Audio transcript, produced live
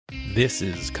This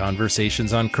is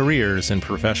Conversations on Careers and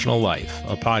Professional Life,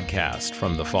 a podcast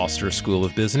from the Foster School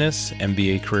of Business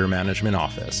MBA Career Management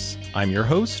Office. I'm your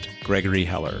host, Gregory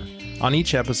Heller. On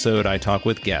each episode, I talk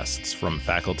with guests from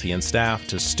faculty and staff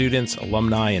to students,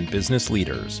 alumni, and business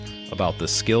leaders about the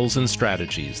skills and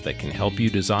strategies that can help you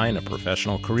design a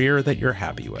professional career that you're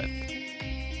happy with.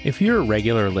 If you're a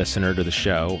regular listener to the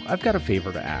show, I've got a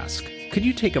favor to ask. Could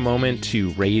you take a moment to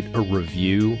rate or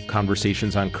review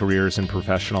Conversations on Careers and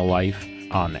Professional Life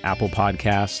on Apple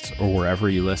Podcasts or wherever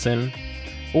you listen?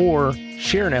 Or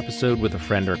share an episode with a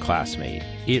friend or classmate.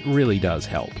 It really does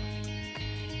help.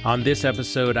 On this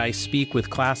episode, I speak with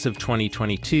Class of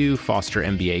 2022 Foster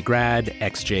MBA grad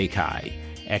XJ Kai.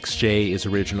 XJ is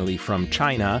originally from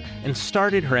China and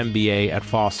started her MBA at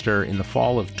Foster in the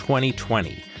fall of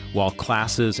 2020. While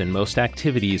classes and most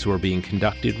activities were being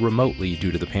conducted remotely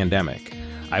due to the pandemic.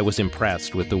 I was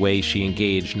impressed with the way she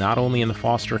engaged not only in the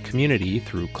Foster community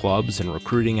through clubs and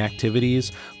recruiting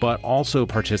activities, but also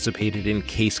participated in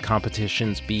case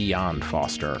competitions beyond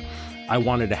Foster. I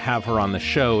wanted to have her on the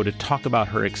show to talk about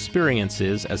her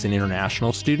experiences as an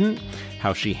international student,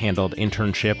 how she handled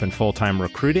internship and full-time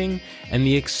recruiting, and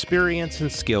the experience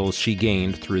and skills she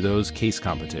gained through those case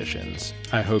competitions.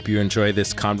 I hope you enjoy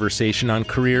this conversation on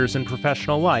careers and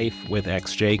professional life with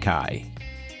XJ Kai.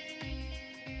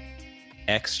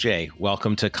 XJ,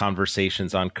 welcome to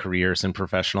Conversations on Careers and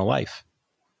Professional Life.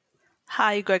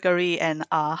 Hi, Gregory, and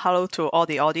hello to all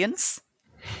the audience.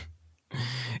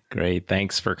 Great.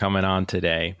 Thanks for coming on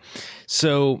today.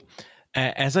 So,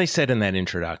 as I said in that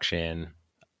introduction,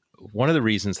 one of the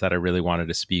reasons that I really wanted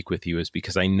to speak with you is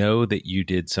because I know that you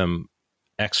did some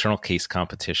external case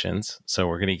competitions. So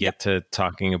we're going to get to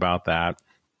talking about that.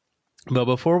 But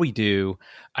before we do,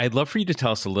 I'd love for you to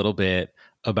tell us a little bit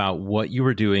about what you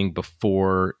were doing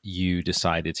before you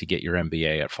decided to get your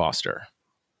MBA at Foster.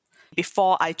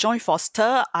 Before I joined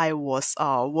Foster, I was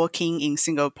working in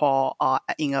Singapore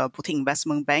in a boutique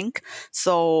investment bank.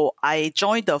 So I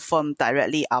joined the firm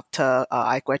directly after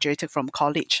I graduated from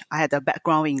college. I had a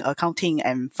background in accounting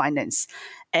and finance.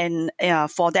 And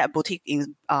for that boutique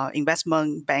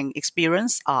investment bank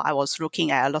experience, I was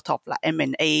looking at a lot of like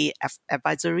M&A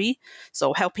advisory,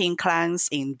 so helping clients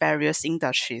in various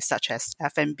industries such as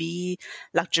F&B,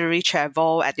 luxury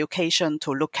travel, education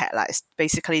to look at like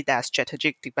basically their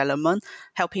strategic development,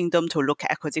 helping them to look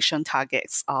at acquisition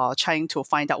targets, trying to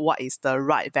find out what is the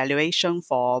right valuation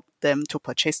for them to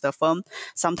purchase the firm.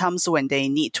 Sometimes when they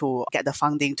need to get the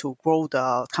funding to grow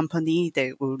the company,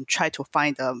 they will try to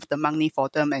find the money for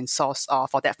them and source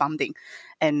for that funding.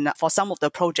 And for some of the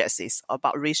projects, it's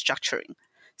about restructuring.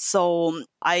 So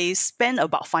I spent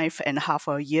about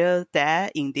 5.5 years there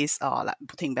in this like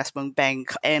boutique investment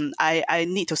bank. And I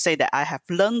need to say that I have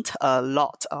learned a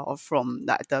lot from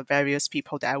like the various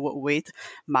people that I work with,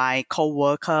 my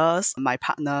co-workers, my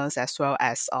partners, as well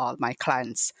as my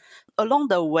clients. Along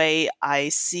the way, I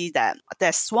see that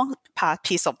there's one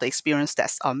piece of the experience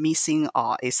that's missing,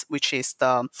 which is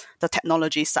the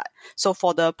technology side. So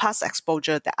for the past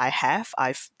exposure that I have,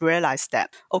 I've realized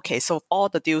that, okay, so all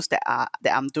the deals that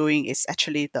I'm doing is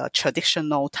actually the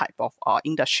traditional type of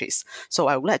industries. So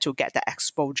I would like to get the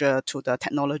exposure to the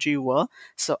technology world.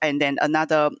 So, and then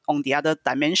on the other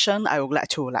dimension, I would like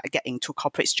to like get into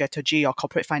corporate strategy or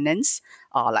corporate finance,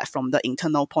 like from the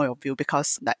internal point of view,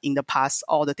 because like in the past,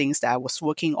 all the things that I was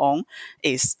working on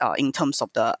is in terms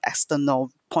of the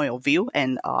external point of view,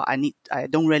 and I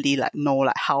don't really like know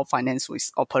like how finance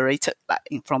is operated like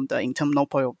from the internal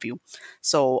point of view.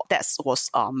 So that was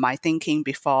my thinking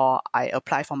before I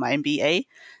applied for my MBA.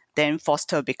 Then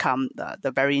Foster become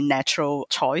the very natural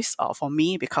choice for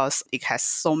me because it has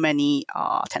so many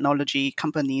technology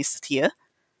companies here.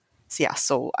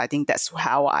 So I think that's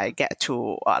how I get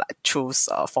to choose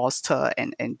Foster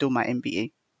and do my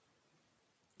MBA.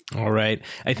 All right.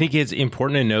 I think it's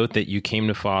important to note that you came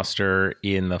to Foster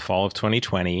in the fall of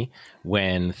 2020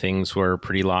 when things were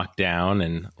pretty locked down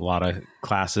and a lot of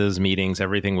classes, meetings,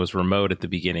 everything was remote at the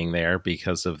beginning there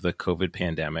because of the COVID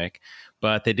pandemic.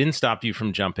 But they didn't stop you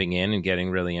from jumping in and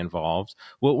getting really involved.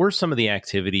 What were some of the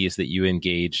activities that you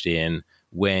engaged in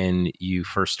when you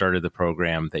first started the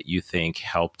program that you think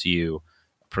helped you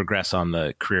progress on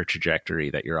the career trajectory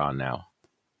that you're on now?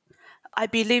 I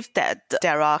believe that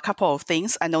there are a couple of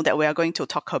things. I know that we are going to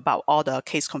talk about all the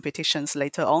case competitions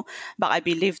later on, but I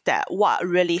believe that what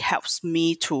really helps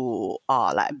me to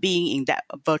like being in that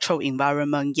virtual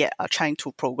environment yet trying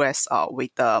to progress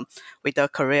with the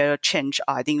career change.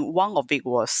 I think one of it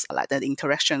was like the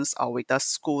interactions with the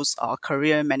school's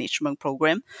career management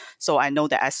program. So I know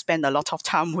that I spend a lot of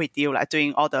time with you, like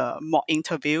doing all the mock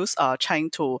interviews, trying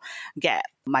to get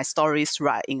my stories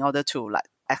right in order to like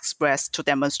express, to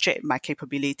demonstrate my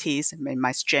capabilities and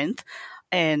my strength.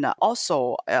 And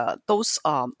also,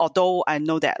 although I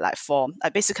know that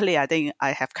basically, I think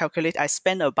I have calculated, I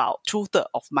spend about 2/3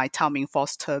 of my time in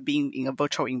Foster being in a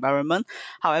virtual environment.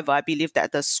 However, I believe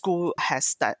that the school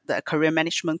has the career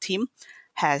management team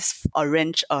has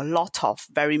arranged a lot of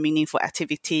very meaningful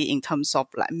activity in terms of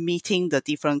like meeting the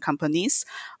different companies,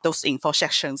 those info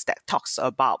sections that talks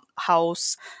about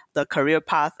how's the career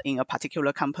path in a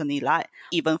particular company like.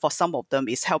 Even for some of them,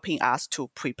 is helping us to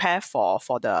prepare for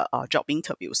the job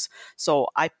interviews. So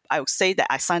I would say that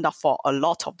I signed up for a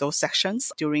lot of those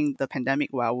sections during the pandemic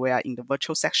while we are in the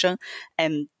virtual section.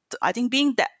 And I think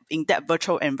being that in that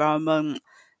virtual environment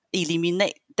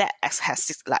eliminate that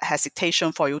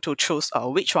hesitation for you to choose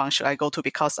which one should I go to,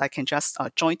 because I can just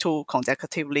join two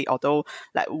consecutively, although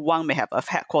like one may have a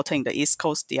headquarter in the East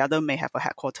Coast, the other may have a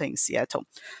headquarter in Seattle.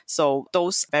 So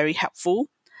those very helpful.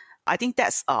 I think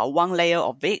that's one layer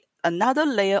of it. Another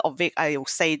layer of it, I will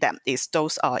say that is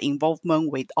those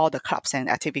involvement with all the clubs and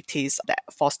activities that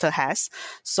Foster has.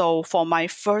 So for my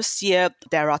first year,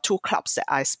 there are two clubs that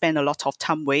I spend a lot of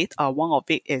time with. One of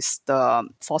it is the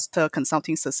Foster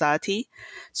Consulting Society.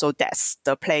 So that's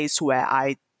the place where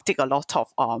I take a lot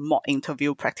of mock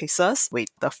interview practices with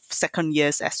the second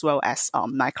years as well as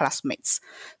my classmates.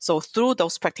 So through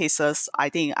those practices, I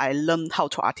think I learned how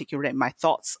to articulate my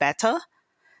thoughts better,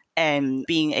 and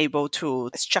being able to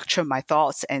structure my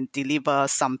thoughts and deliver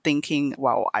some thinking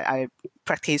while I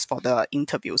practice for the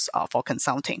interviews for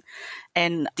consulting.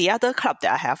 And the other club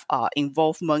that I have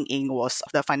involvement in was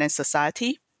the Finance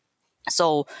Society.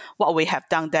 So what we have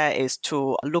done there is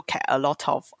to look at a lot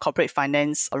of corporate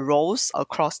finance roles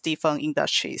across different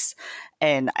industries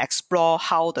and explore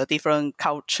how the different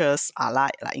cultures are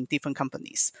like in different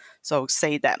companies. So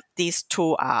say that these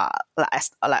two are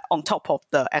like on top of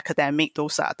the academic,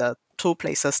 those are the two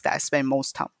places that I spend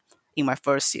most time in my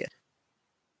first year.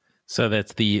 So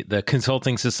that's the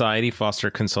Consulting Society, Foster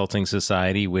Consulting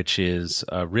Society, which is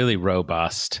a really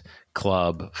robust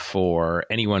club for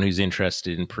anyone who's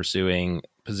interested in pursuing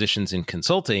positions in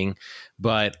consulting,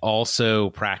 but also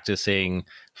practicing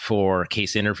for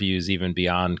case interviews, even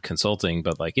beyond consulting,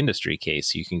 but like industry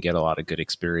case. You can get a lot of good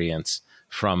experience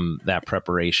from that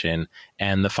preparation.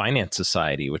 And the Finance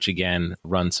Society, which again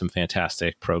runs some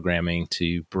fantastic programming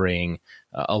to bring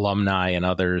alumni and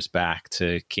others back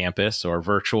to campus or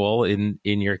virtual in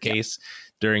your case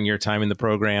during your time in the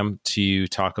program to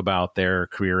talk about their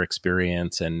career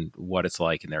experience and what it's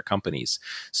like in their companies.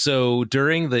 So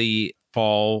during the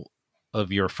fall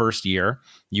of your first year,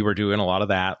 you were doing a lot of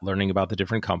that, learning about the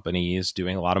different companies,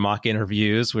 doing a lot of mock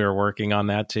interviews. We were working on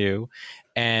that too.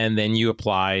 And then you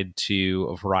applied to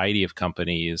a variety of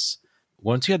companies.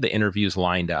 Once you had the interviews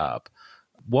lined up,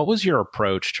 what was your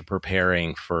approach to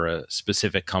preparing for a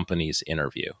specific company's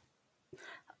interview?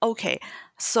 Okay,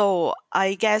 so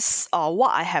I guess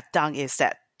what I have done is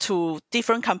that to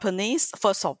different companies,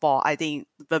 first of all, I think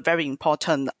the very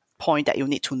important point that you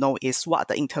need to know is what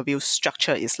the interview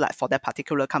structure is like for that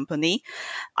particular company.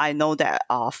 I know that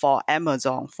for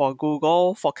Amazon, for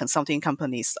Google, for consulting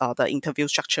companies, the interview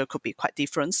structure could be quite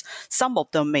different. Some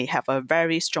of them may have a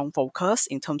very strong focus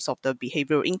in terms of the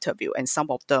behavioral interview, and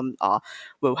some of them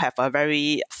will have a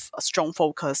very strong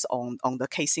focus on the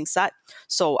casing side.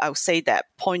 So I would say that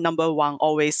point number one,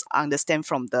 always understand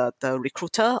from the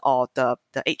recruiter or the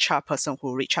HR person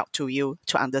who reach out to you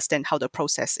to understand how the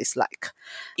process is like.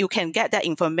 You can get that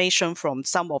information from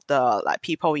some of the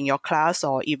people in your class,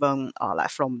 or even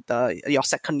from your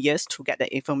second years to get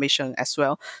the information as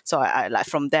well. So I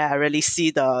from there, I really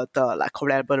see the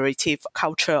collaborative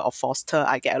culture of Foster.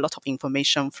 I get a lot of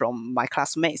information from my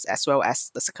classmates as well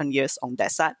as the second years on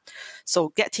that side. So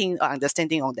getting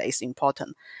understanding on that is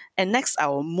important. And next, I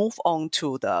will move on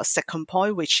to the second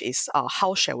point, which is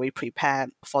how shall we prepare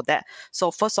for that?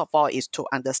 So first of all is to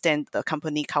understand the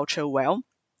company culture well.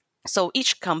 So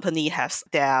each company has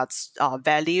their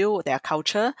value, their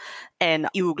culture, and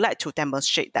you would like to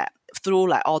demonstrate that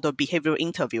through all the behavioral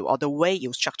interview or the way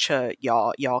you structure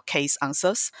your case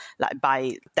answers,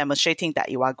 by demonstrating that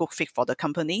you are a good fit for the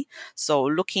company. So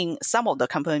some of the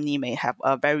company may have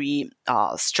a very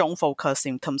strong focus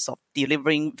in terms of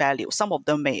delivering value. Some of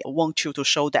them may want you to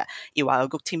show that you are a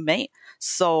good teammate.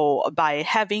 So by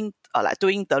having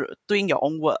doing your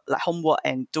own work, homework,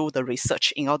 and do the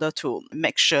research in order to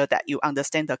make sure that you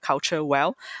understand the culture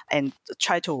well, and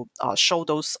try to show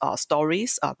those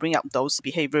stories, bring up those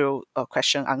behavioral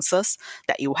question answers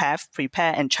that you have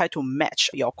prepared, and try to match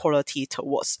your quality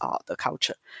towards the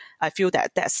culture. I feel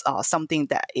that that's something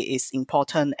that is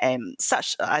important, and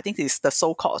such I think is the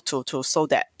so-called to so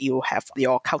that you have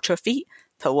your culture fit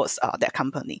towards that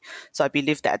company. So I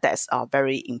believe that that's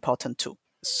very important too.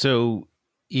 So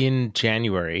in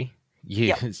January, you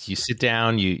Yep. you sit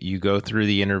down, you go through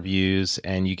the interviews,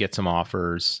 and you get some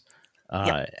offers.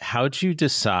 Yep. How'd you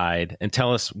decide? And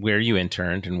tell us where you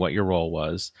interned and what your role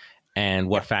was, and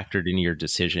what Yep. factored into your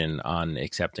decision on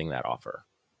accepting that offer.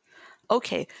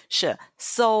 Okay, sure.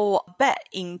 So back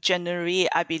in January,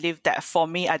 I believe that for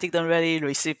me, I didn't really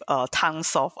receive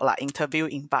tons of like interview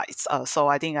invites. So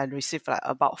I think I received like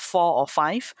about 4 or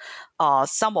 5.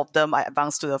 Some of them I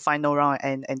advanced to the final round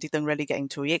and didn't really get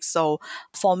into it. So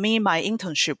for me, my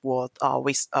internship was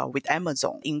with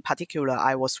Amazon. In particular,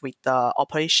 I was with the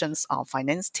operations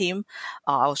finance team.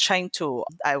 I was trying to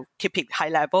I keep it high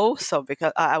level. So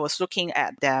because I was looking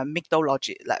at their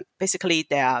methodology, like basically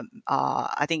their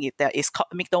I think there is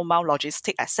called middle mile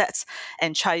logistic assets,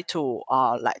 and try to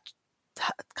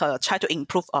try to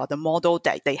improve the model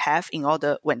that they have in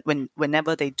order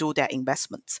whenever they do their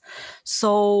investments.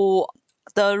 So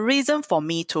the reason for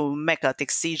me to make a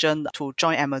decision to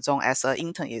join Amazon as an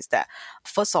intern is that,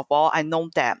 first of all, I know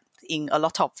that in a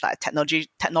lot of like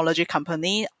technology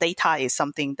company, data is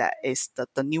something that is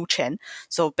the new trend.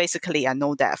 So basically, I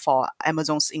know that for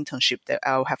Amazon's internship, that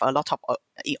I'll have a lot of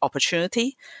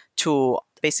opportunity to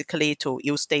basically to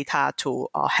use data to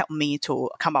help me to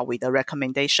come up with a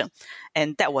recommendation.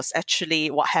 And that was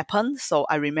actually what happened. So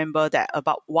I remember that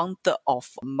about 1/3 of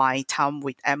my time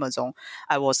with Amazon,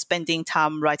 I was spending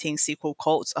time writing SQL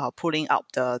codes, pulling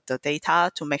up the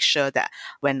data to make sure that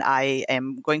when I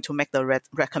am going to make the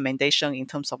recommendation in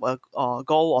terms of a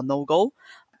go or no go,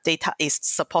 data is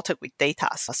supported with data.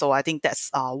 So I think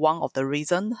that's one of the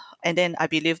reasons. And then I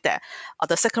believe that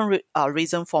the second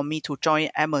reason for me to join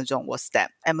Amazon was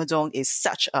that Amazon is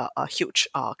such a huge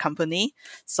company.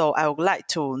 So I would like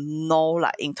to know,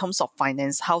 like in terms of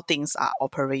finance, how things are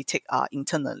operated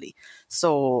internally.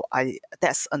 So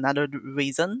that's another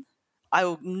reason. I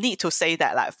would need to say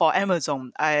that, like for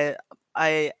Amazon, I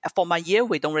for my year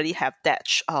we don't really have that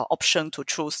option to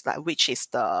choose like which is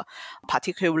the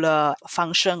particular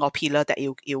function or pillar that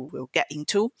you will get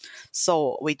into.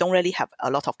 So we don't really have a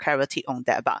lot of clarity on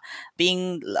that. But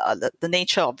being the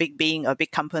nature of it being a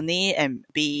big company and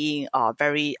being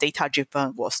very data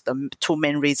driven was the two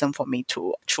main reasons for me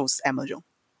to choose Amazon.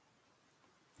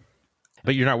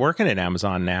 But you're not working at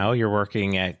Amazon now, you're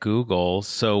working at Google.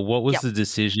 So what was Yep. the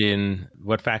decision?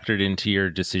 What factored into your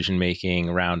decision making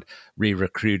around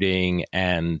re-recruiting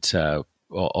and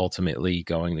ultimately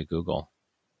going to Google?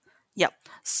 Yep.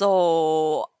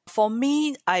 So for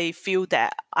me, I feel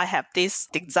that I have this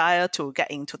desire to get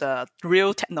into the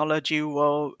real technology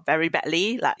world very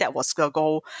badly. Like that was the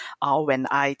goal when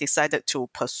I decided to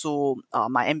pursue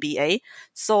my MBA.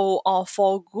 So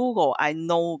for Google, I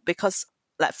know because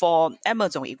like for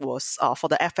Amazon, it was for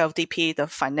the FLDP, the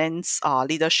Finance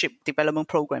Leadership Development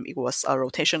Program. It was a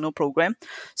rotational program.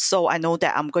 So I know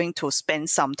that I'm going to spend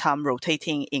some time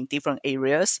rotating in different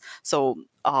areas. So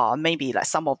maybe like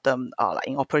some of them are like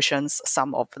in operations,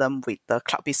 some of them with the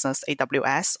cloud business,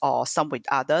 AWS, or some with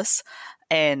others.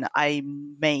 And I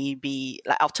may be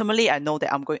like ultimately, I know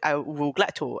that I would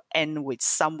like to end with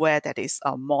somewhere that is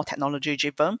more technology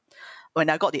driven. When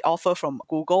I got the offer from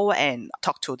Google and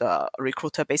talked to the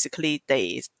recruiter, basically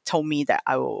they told me that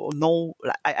I will know,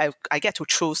 like I get to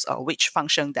choose which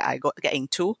function that I get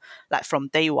into, like from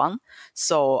day one.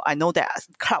 So I know that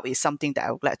cloud is something that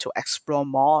I would like to explore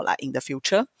more, like in the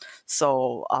future.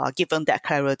 So given that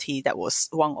clarity, that was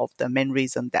one of the main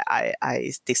reasons that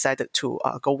I decided to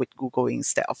go with Google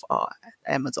instead of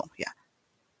Amazon. Yeah.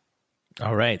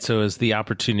 All right. So is the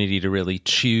opportunity to really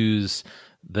choose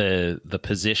the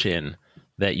position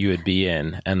that you would be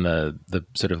in and the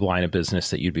sort of line of business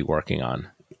that you'd be working on?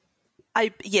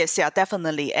 Yes, yeah,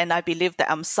 definitely. And I believe that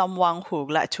I'm someone who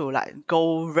like to like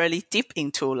go really deep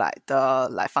into like the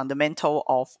like fundamental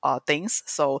of things.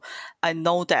 So I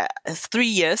know that 3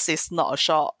 years is not a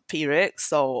short period.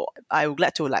 So I would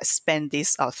like to like spend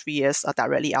these 3 years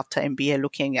directly after MBA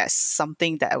looking at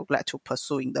something that I would like to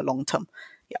pursue in the long term.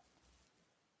 Yeah.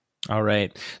 All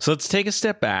right. So let's take a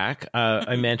step back.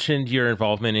 I mentioned your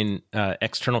involvement in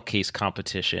external case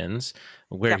competitions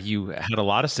where Yep. you had a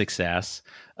lot of success.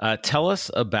 Tell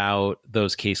us about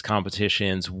those case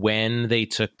competitions, when they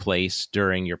took place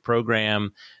during your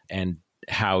program, and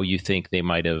how you think they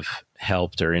might have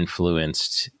helped or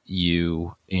influenced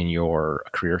you in your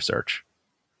career search.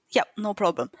 Yep, no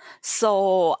problem.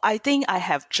 So I think I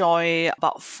have joined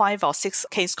about 5 or 6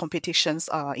 case competitions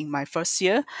in my first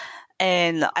year.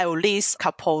 And I will list a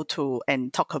couple to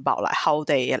and talk about like how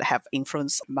they have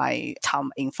influenced my time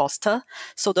in Foster.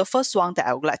 So the first one that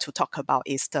I would like to talk about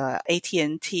is the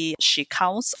AT&T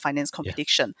Xiajin finance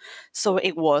competition. So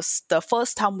it was the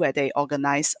first time when they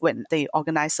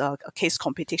organized a case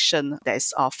competition that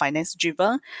is finance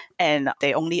driven, and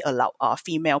they only allow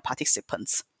female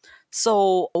participants.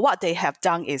 So what they have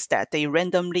done is that they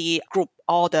randomly group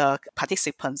all the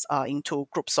participants into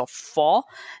groups of 4,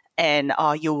 and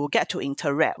you will get to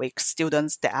interact with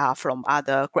students that are from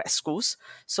other grad schools.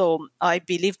 So I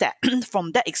believe that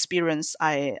from that experience,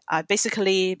 I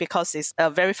basically, because it's a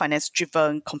very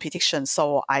finance-driven competition,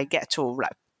 so I get to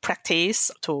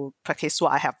practice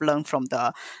what I have learned from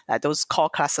the those core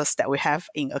classes that we have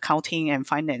in accounting and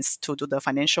finance to do the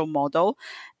financial model,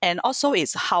 and also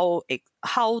is how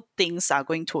things are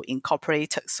going to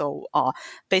incorporate. So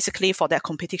basically for that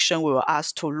competition, we were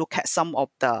asked to look at some of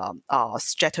the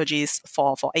strategies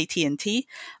for AT&T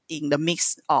in the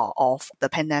mix of the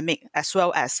pandemic, as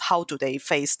well as how do they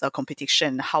face the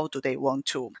competition, how do they want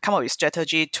to come up with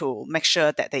strategy to make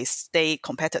sure that they stay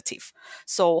competitive.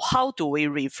 So how do we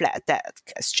reflect that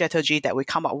strategy that we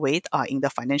come up with in the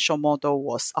financial model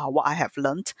was what I have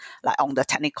learned, like on the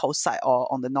technical side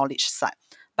or on the knowledge side.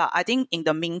 But I think in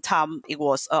the meantime, it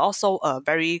was also a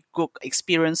very good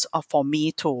experience for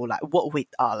me to work with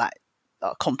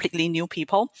completely new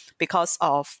people, because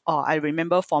of I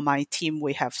remember for my team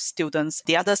we have students.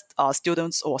 The other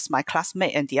students was my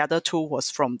classmate, and the other 2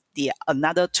 was from the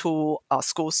another 2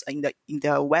 schools in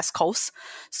the West Coast.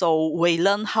 So we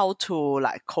learned how to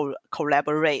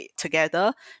collaborate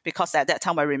together, because at that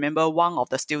time I remember one of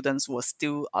the students was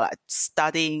still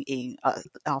studying in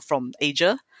from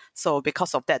Asia. So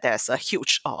because of that, there's a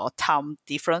huge time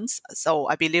difference. So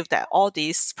I believe that all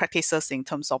these practices in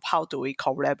terms of how do we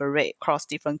collaborate across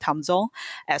different time zones,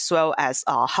 as well as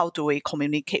how do we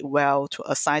communicate well to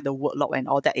assign the workload and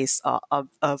all that, is a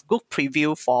good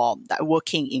preview for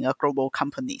working in a global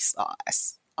companies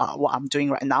as what I'm doing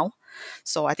right now.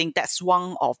 So I think that's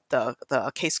one of the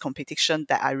case competition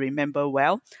that I remember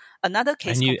well. Another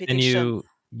case competition. And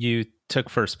you took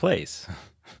first place.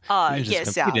 You didn't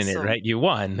just compete in it, right? You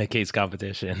won the case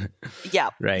competition.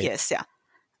 Yeah. Right. Yes. Yeah.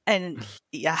 And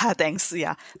yeah, thanks.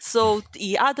 Yeah. So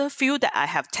the other field that I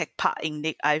have take part in,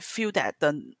 I feel that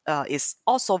is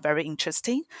also very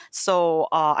interesting. So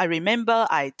I remember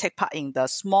I take part in the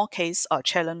small case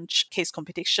challenge case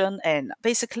competition, and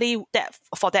basically that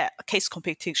for that case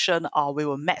competition, we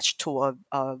were matched to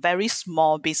a very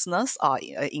small business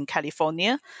in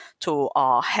California to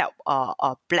help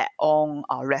a black-owned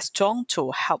restaurant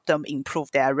to help them improve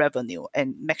their revenue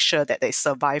and make sure that they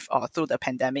survive through the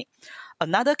pandemic.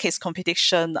 Another case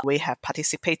competition we have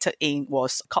participated in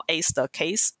was called Ace the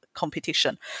Case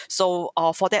competition. So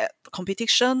for that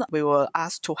competition, we were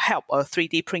asked to help a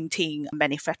 3D printing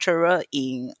manufacturer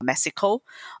in Mexico,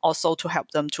 also to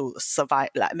help them to survive,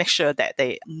 make sure that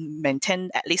they maintain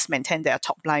their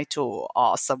top line to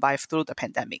survive through the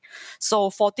pandemic. So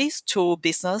for these 2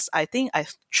 business, I think I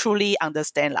truly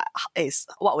understand is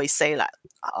what we say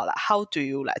how do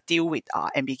you deal with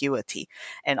ambiguity,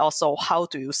 and also how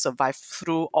do you survive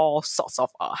through all sorts of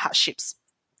hardships.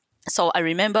 So I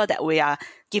remember that we are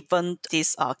given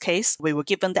this case, we were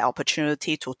given the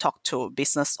opportunity to talk to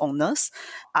business owners,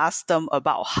 ask them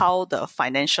about how the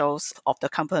financials of the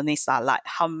companies are like,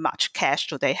 how much cash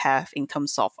do they have in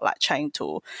terms of trying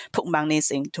to put monies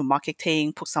into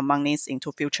marketing, put some monies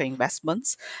into future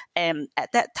investments. And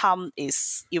at that time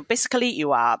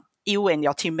you and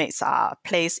your teammates are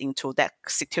placed into that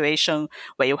situation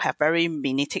where you have very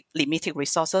limited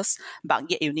resources, but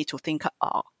yet you need to think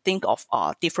of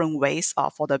different ways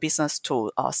for the business to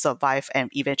survive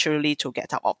and eventually to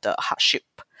get out of the hardship.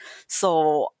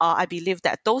 So I believe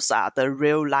that those are the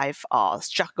real life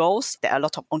struggles that a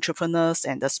lot of entrepreneurs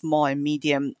and the small and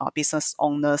medium business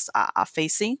owners are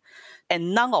facing.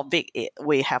 And none of it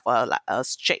we have a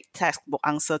straight textbook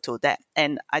answer to that.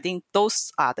 And I think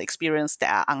those are the experience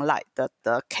that are unlike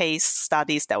the case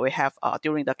studies that we have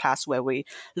during the class, where we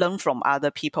learn from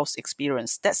other people's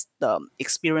experience. That's the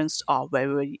experience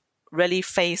where we really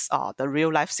face the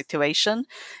real life situation.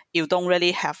 You don't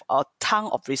really have a ton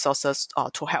of resources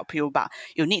to help you, but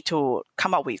you need to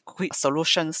come up with quick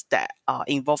solutions that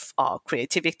involve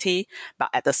creativity, but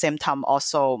at the same time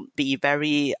also be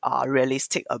very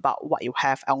realistic about what you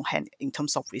have on hand in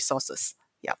terms of resources.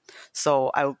 Yeah.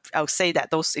 So I'll say that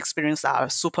those experiences are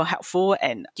super helpful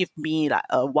and give me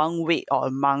a 1 week or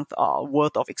a month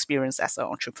worth of experience as an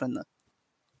entrepreneur.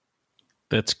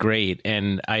 That's great.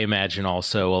 And I imagine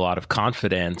also a lot of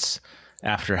confidence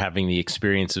after having the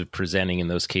experience of presenting in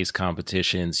those case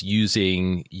competitions,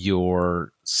 using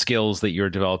your skills that you're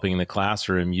developing in the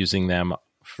classroom, using them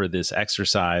for this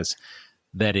exercise,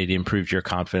 that it improved your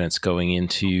confidence going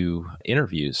into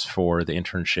interviews for the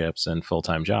internships and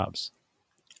full-time jobs?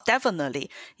 Definitely.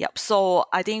 Yep. So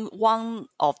I think one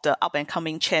of the up and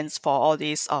coming trends for all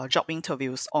these job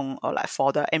interviews on like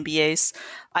for the MBAs,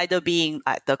 either being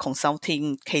like the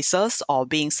consulting cases or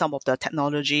being some of the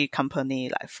technology company,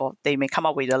 like for they may come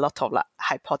up with a lot of like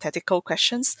hypothetical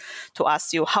questions to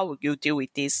ask you how will you deal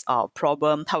with this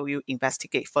problem, how will you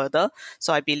investigate further.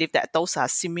 So I believe that those are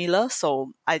similar.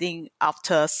 So I think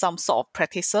after some sort of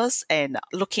practices and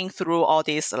looking through all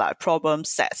these like problem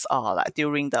sets like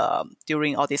during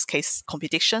all these case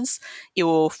competitions, it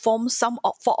will form some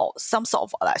sort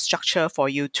of like structure for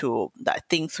you to like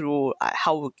think through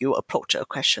how would you approach a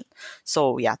question.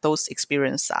 So yeah, those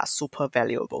experiences are super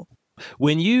valuable.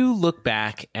 When you look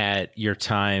back at your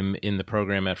time in the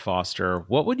program at Foster,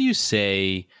 what would you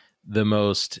say the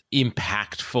most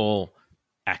impactful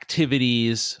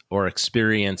activities or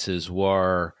experiences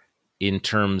were in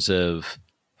terms of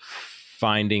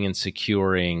finding and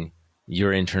securing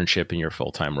your internship and your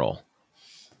full-time role?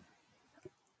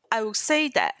 I would say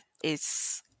that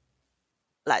it's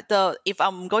like if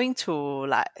I'm going to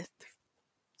like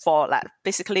for like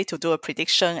basically to do a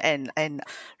prediction and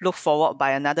look forward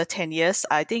by another 10 years,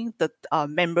 I think the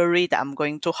memory that I'm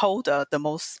going to hold the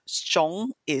most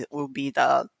strong, it will be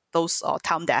those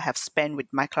time that I have spent with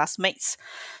my classmates.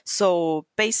 So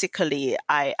basically,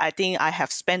 I think I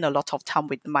have spent a lot of time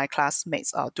with my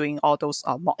classmates doing all those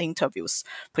mock interviews,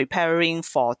 preparing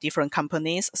for different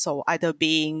companies. So either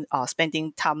being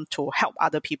spending time to help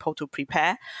other people to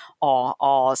prepare,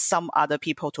 or some other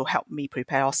people to help me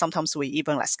prepare. Or sometimes we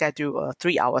even like schedule a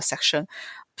 3-hour section,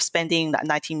 spending like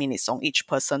 90 minutes on each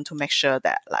person to make sure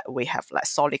that like we have like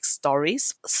solid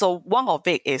stories. So one of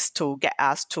it is to get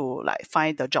us to like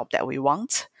find the job that we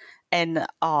want. And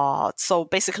so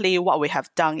basically what we have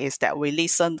done is that we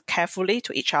listen carefully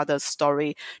to each other's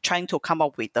story, trying to come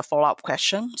up with the follow-up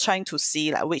question, trying to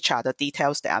see like which are the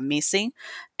details that are missing,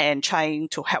 and trying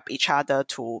to help each other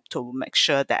to make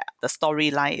sure that the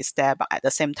storyline is there, but at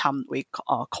the same time we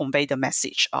convey the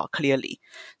message clearly.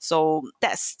 So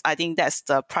I think that's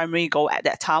the primary goal at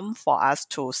that time for us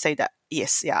to say that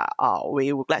yes, yeah,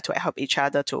 we would like to help each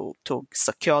other to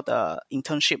secure the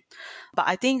internship. But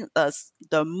I think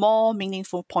the more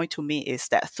meaningful point to me is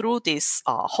that through this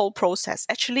whole process,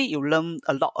 actually you learn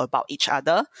a lot about each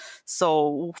other.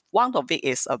 So one of it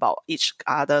is about each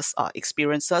other's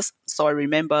experiences. So I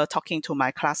remember talking to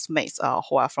my classmates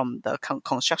who are from the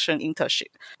construction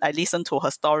internship. I listened to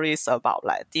her stories about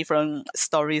like different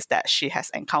stories that she has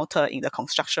encountered in the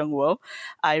construction world.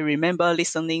 I remember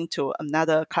listening to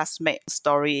another classmate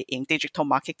story in digital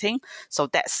marketing. So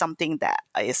that's something that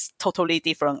is totally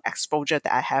different exposure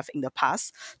that I have in the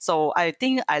past. So I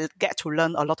think I get to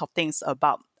learn a lot of things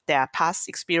about their past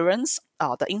experience,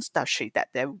 the industry that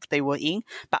they were in,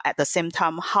 but at the same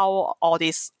time, how all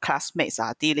these classmates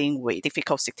are dealing with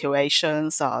difficult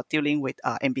situations, dealing with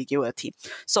ambiguity.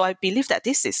 So I believe that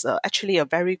this is actually a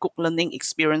very good learning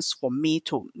experience for me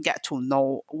to get to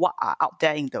know what are out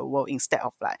there in the world instead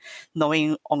of like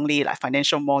knowing only like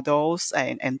financial models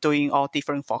and doing all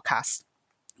different forecasts.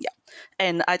 Yeah.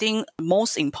 And I think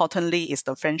most importantly is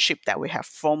the friendship that we have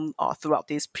formed throughout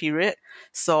this period.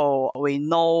 So we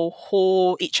know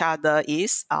who each other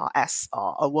is as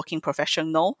a working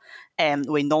professional, and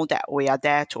we know that we are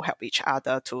there to help each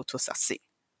other to succeed.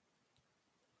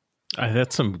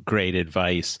 That's some great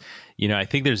advice. You know, I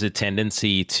think there's a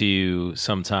tendency to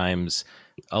sometimes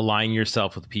align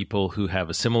yourself with people who have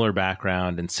a similar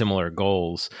background and similar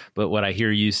goals. But what I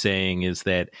hear you saying is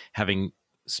that having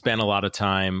spent a lot of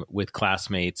time with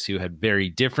classmates who had very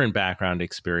different background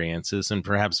experiences and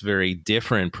perhaps very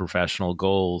different professional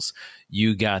goals,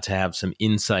 you got to have some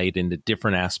insight into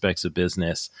different aspects of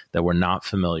business that were not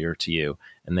familiar to you,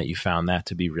 and that you found that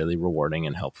to be really rewarding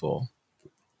and helpful.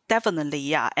 Definitely,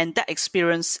 yeah. And that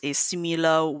experience is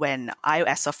similar when I,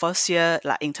 as a first year,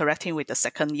 like interacting with the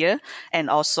second year, and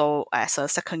also as a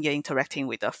second year interacting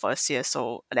with the first year.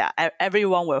 So yeah,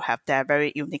 everyone will have their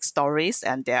very unique stories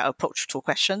and their approach to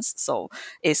questions. So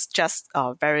it's just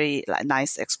a very like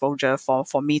nice exposure for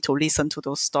me to listen to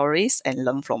those stories and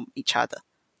learn from each other.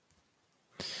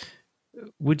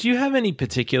 Would you have any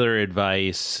particular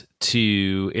advice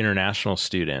to international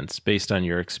students based on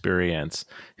your experience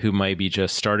who might be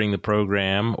just starting the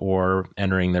program or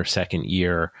entering their second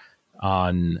year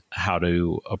on how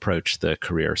to approach the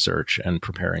career search and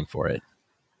preparing for it?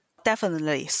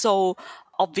 Definitely. So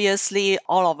obviously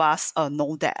all of us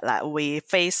know that like we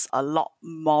face a lot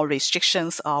more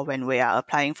restrictions when we are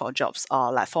applying for jobs.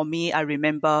 Like for me, I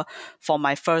remember for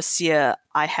my first year,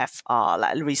 I have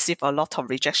like received a lot of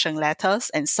rejection letters,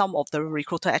 and some of the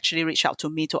recruiter actually reached out to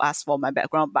me to ask for my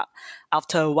background. But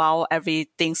after a while,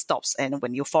 everything stops, and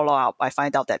when you follow up, I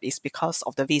find out that it's because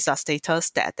of the visa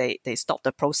status that they stop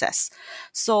the process.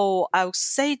 So I would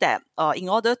say that in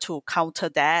order to counter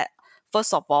that,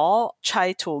 first of all,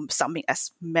 try to submit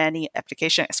as many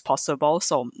applications as possible.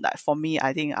 So like for me,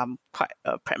 I think I'm quite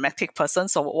a pragmatic person.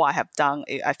 So what I have done,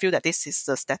 I feel that this is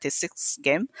the statistics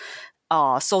game.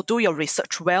 So do your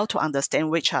research well to understand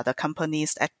which are the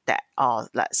companies that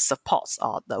like supports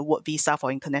the work visa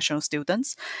for international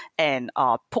students, and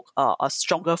put a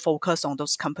stronger focus on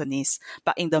those companies.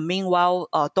 But in the meanwhile,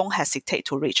 don't hesitate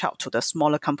to reach out to the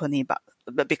smaller company, but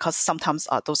because sometimes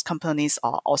those companies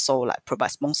are also like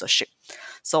provide sponsorship.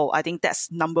 So I think that's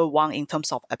number one in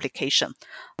terms of application.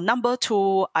 Number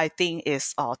two, I think,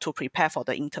 is to prepare for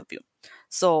the interview.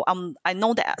 So I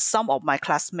know that some of my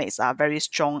classmates are very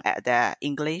strong at their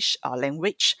English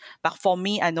language, but for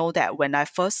me, I know that when I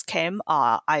first came,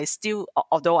 I still,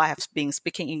 although I have been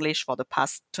speaking English for the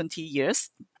past 20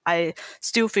 years, I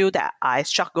still feel that I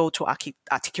struggle to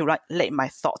articulate my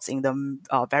thoughts in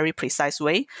the very precise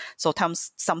way. So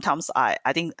sometimes I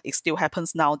think it still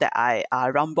happens now that I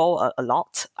rumble a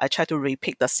lot. I try to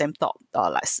repeat the same thought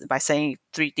like by saying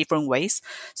three different ways.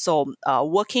 So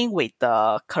working with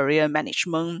the career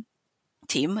management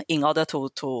team in order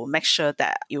to make sure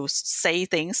that you say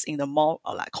things in a more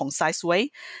like concise way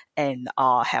and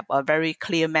have a very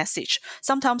clear message.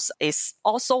 Sometimes it's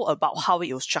also about how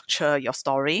you structure your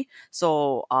story.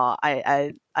 So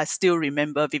I still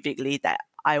remember vividly that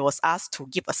I was asked to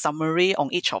give a summary on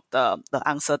each of the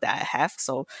answer that I have.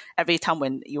 So every time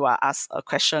when you are asked a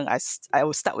question, I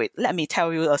will start with, let me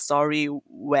tell you a story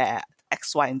where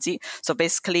X, Y, and Z. So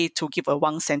basically to give a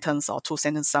 1 sentence or 2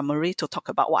 sentence summary to talk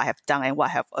about what I have done and what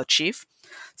I have achieved.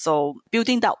 So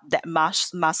building that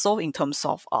muscle in terms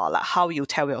of like how you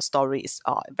tell your story is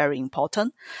very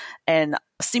important. And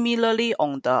similarly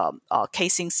on the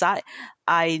casing side,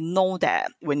 I know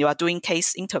that when you are doing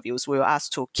case interviews, we will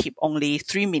ask to keep only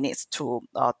 3 minutes to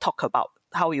talk about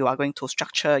how you are going to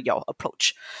structure your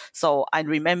approach. So I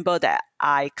remember that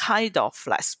I kind of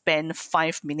like spend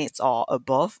 5 minutes or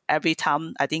above every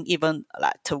time, I think even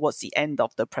like towards the end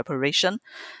of the preparation.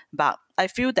 But I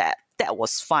feel that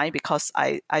was fine because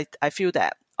I feel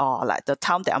that like the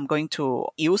time that I'm going to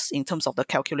use in terms of the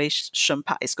calculation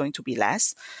part is going to be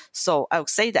less. So I would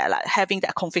say that like having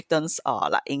that confidence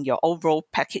like in your overall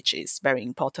package is very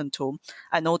important too.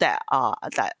 I know that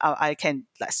that I can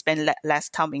like spend less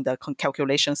time in the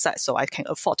calculation side, so I can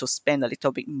afford to spend a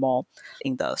little bit more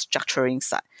in the structuring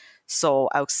side. So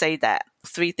I would say that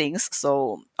 3 things.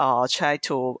 So try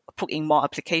to put in more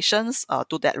applications,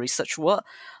 do that research work.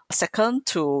 Second,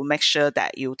 to make sure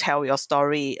that you tell your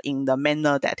story in the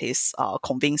manner that is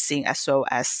convincing, as well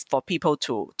as for people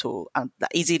to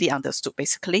easily understood,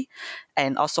 basically.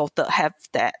 And also have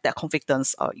that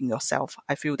confidence in yourself.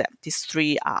 I feel that these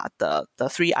 3 are the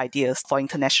 3 ideas for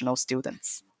international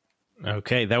students.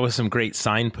 Okay, that was some great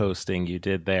signposting you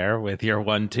did there with your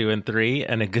 1, 2, and 3,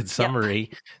 and a good summary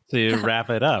to wrap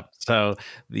it up. So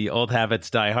the old habits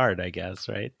die hard, I guess,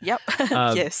 right? Yep.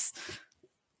 Yes.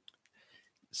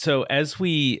 So as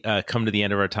we come to the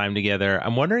end of our time together,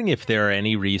 I'm wondering if there are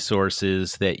any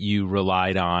resources that you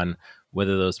relied on,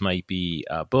 whether those might be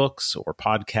books or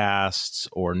podcasts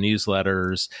or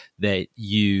newsletters that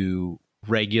you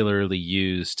regularly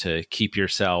use to keep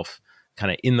yourself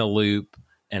kind of in the loop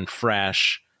and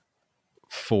fresh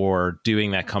for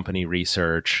doing that company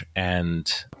research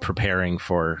and preparing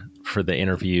for the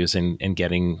interviews and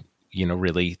getting, you know,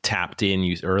 really tapped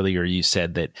in. Earlier you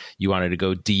said that you wanted to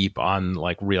go deep on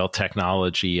like real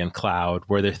technology and cloud.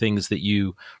 Were there things that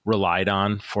you relied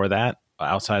on for that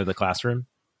outside of the classroom?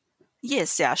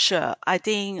 Yes, yeah, sure. I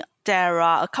think there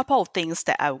are a couple of things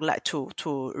that I would like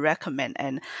to recommend,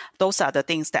 and those are the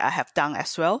things that I have done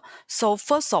as well. So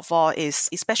first of all is,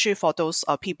 especially for those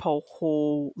people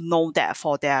who know that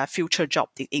for their future job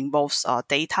it involves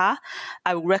data,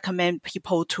 I would recommend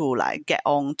people to like get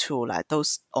on to like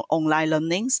those online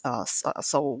learnings.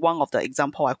 So one of the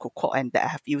example I could quote and that I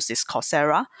have used is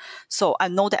Coursera. So I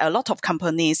know that a lot of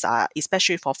companies are,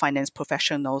 especially for finance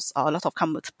professionals, a lot of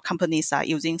companies are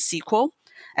using SQL.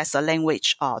 as a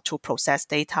language to process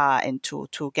data and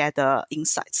to gather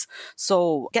insights.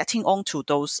 So getting onto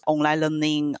those online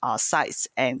learning sites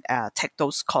and take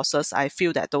those courses, I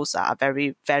feel that those are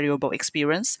very valuable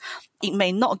experience. It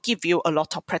may not give you a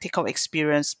lot of practical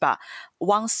experience, but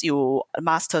once you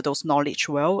master those knowledge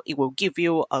well, it will give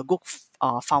you a good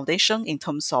foundation in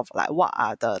terms of like what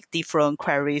are the different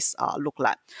queries look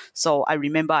like. So I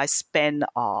remember I spent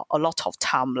a lot of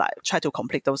time like try to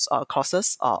complete those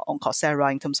courses on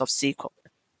Coursera in terms of SQL.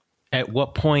 At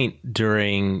what point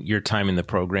during your time in the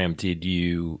program did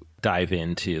you dive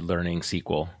into learning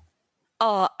SQL?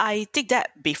 I did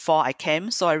that before I came.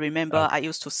 So I remember I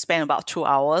used to spend about 2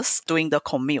 hours doing the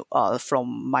commute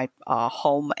from my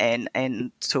home and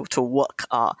to work.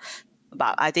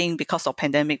 But I think because of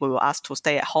pandemic, we were asked to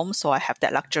stay at home. So I have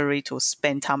that luxury to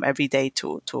spend time every day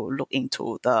to look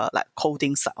into the like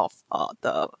coding side of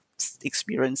the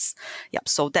experience. Yep.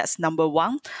 So that's number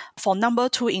one. For number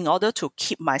two, in order to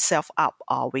keep myself up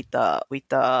with the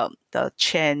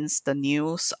trends, the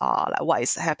news, like what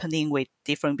is happening with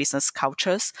different business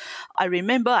cultures, I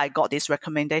remember I got this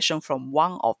recommendation from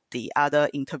one of the other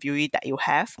interviewee that you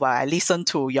have, where I listened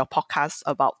to your podcast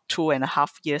about 2.5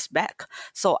 years back.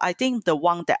 So I think the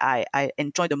one that I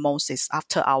enjoy the most is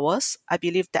After Hours. I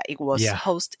believe that it was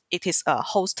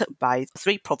hosted by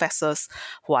 3 professors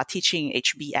who are teaching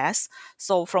HBS.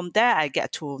 So from there, I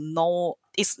get to know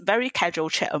it's very casual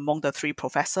chat among the 3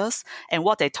 professors, and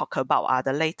what they talk about are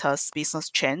the latest business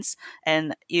trends.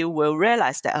 And you will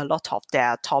realize that a lot of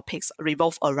their topics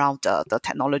revolve around the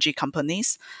technology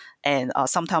companies. And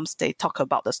sometimes they talk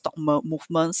about the stock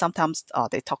movement. Sometimes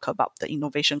they talk about the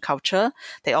innovation culture.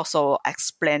 They also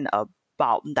explain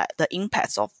about the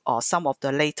impacts of some of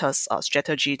the latest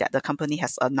strategy that the company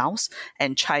has announced,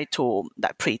 and try to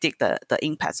predict the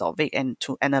impacts of it and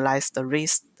to analyze the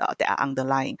risks that are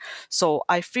underlying. So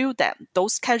I feel that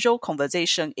those casual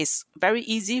conversation is very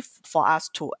easy for us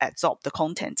to absorb the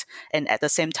content, and at the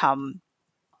same time,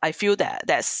 I feel that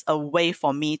that's a way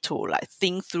for me to like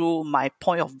think through my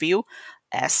point of view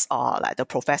as like the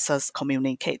professors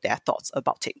communicate their thoughts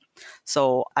about it.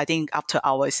 So I think After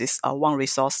Hours is one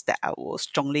resource that I will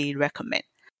strongly recommend.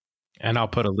 And I'll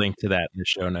put a link to that in the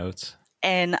show notes.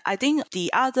 And I think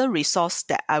the other resource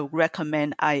that I would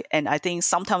recommend, I think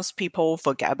sometimes people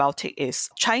forget about it, is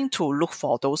trying to look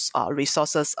for those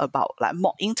resources about like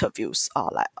mock interviews,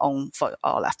 like on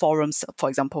like forums, for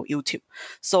example, YouTube.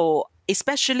 So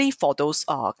especially for those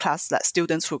class like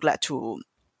students who like to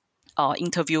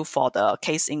interview for the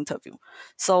case interview.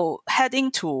 So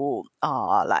heading to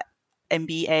like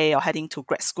MBA or heading to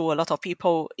grad school, a lot of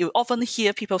people, you often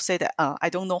hear people say that I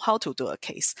don't know how to do a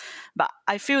case. But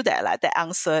I feel that like the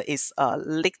answer is a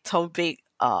little bit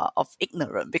of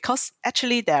ignorant, because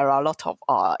actually there are a lot of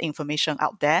information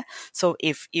out there. So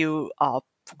if you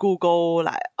Google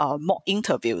like mock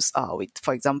interviews with,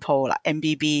 for example, like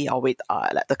MBB or with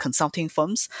like the consulting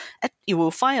firms, you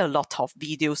will find a lot of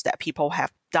videos that people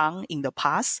have done in the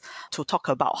past to talk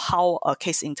about how a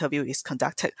case interview is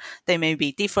conducted. There may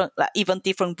be different, like even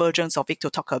different versions of it to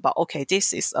talk about, okay,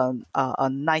 this is a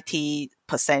 90%,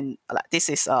 like this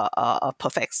is a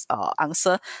perfect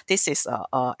answer. This is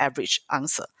a average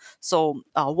answer. So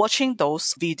watching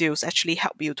those videos actually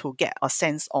help you to get a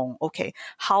sense on, okay,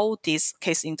 how these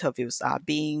case interviews are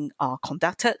being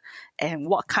conducted and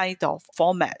what kind of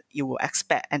format you will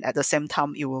expect. And at the same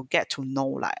time, you will get to know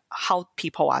like how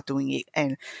people are doing it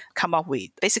and come up with,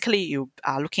 basically you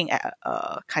are looking at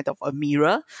a kind of a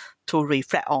mirror to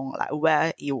reflect on like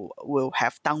where you will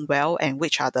have done well and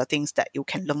which are the things that you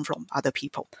can learn from other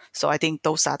people. So I think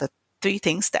those are the 3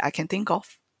 things that I can think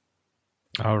of.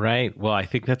 All right. Well, I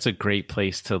think that's a great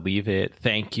place to leave it.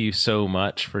 Thank you so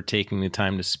much for taking the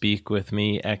time to speak with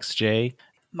me, XJ.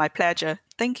 My pleasure.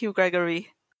 Thank you, Gregory.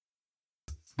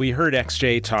 We heard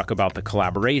XJ talk about the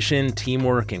collaboration,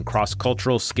 teamwork, and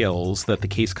cross-cultural skills that the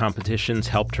case competitions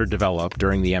helped her develop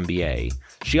during the MBA.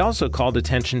 She also called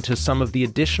attention to some of the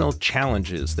additional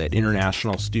challenges that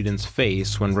international students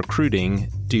face when recruiting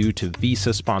due to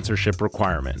visa sponsorship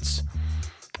requirements.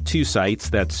 2 sites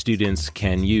that students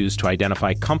can use to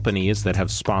identify companies that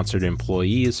have sponsored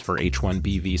employees for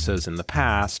H-1B visas in the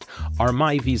past are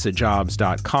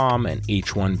myvisajobs.com and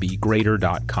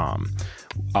h1bgrader.com.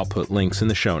 I'll put links in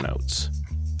the show notes.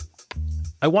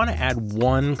 I want to add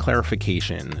one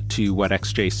clarification to what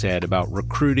XJ said about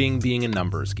recruiting being a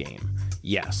numbers game.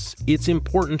 Yes, it's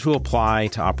important to apply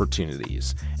to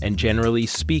opportunities, and generally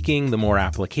speaking, the more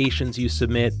applications you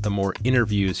submit, the more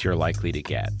interviews you're likely to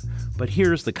get. But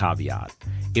here's the caveat.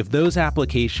 If those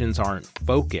applications aren't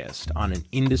focused on an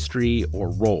industry or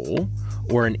role,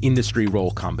 or an industry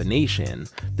role combination,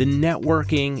 the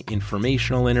networking,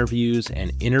 informational interviews,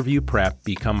 and interview prep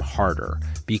become harder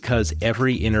because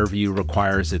every interview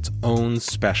requires its own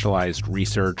specialized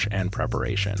research and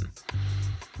preparation.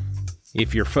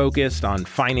 If you're focused on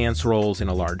finance roles in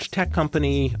a large tech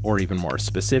company, or even more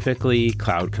specifically,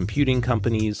 cloud computing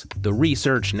companies, the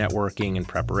research, networking, and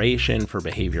preparation for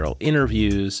behavioral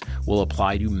interviews will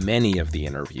apply to many of the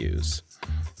interviews.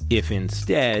 If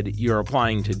instead you're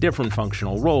applying to different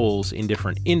functional roles in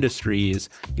different industries,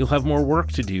 you'll have more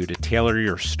work to do to tailor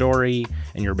your story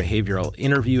and your behavioral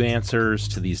interview answers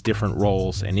to these different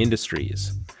roles and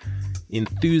industries.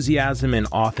 Enthusiasm and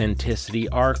authenticity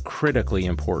are critically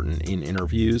important in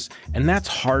interviews, and that's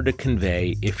hard to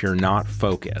convey if you're not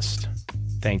focused.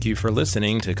 Thank you for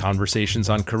listening to Conversations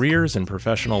on Careers and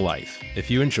Professional Life. If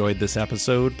you enjoyed this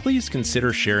episode, please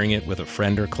consider sharing it with a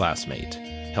friend or classmate.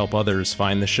 Help others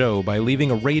find the show by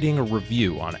leaving a rating or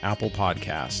review on Apple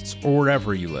Podcasts or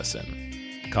wherever you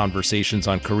listen. Conversations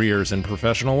on Careers and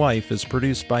Professional Life is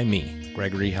produced by me,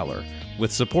 Gregory Heller,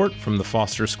 with support from the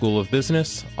Foster School of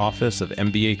Business, Office of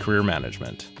MBA Career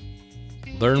Management.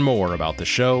 Learn more about the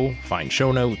show, find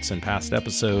show notes and past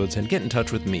episodes, and get in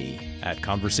touch with me at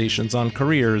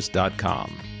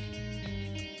conversationsoncareers.com.